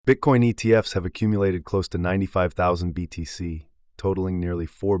Bitcoin ETFs have accumulated close to 95,000 BTC, totaling nearly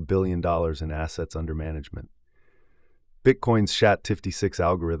 $4 billion in assets under management. Bitcoin's SHA-256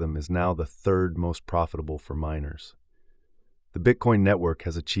 algorithm is now the third most profitable for miners. The Bitcoin network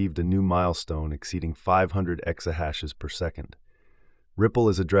has achieved a new milestone exceeding 500 exahashes per second. Ripple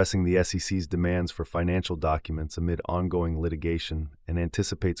is addressing the SEC's demands for financial documents amid ongoing litigation and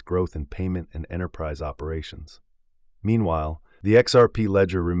anticipates growth in payment and enterprise operations. Meanwhile, the XRP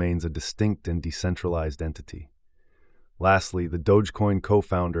Ledger remains a distinct and decentralized entity. Lastly, the Dogecoin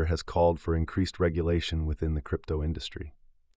co-founder has called for increased regulation within the crypto industry.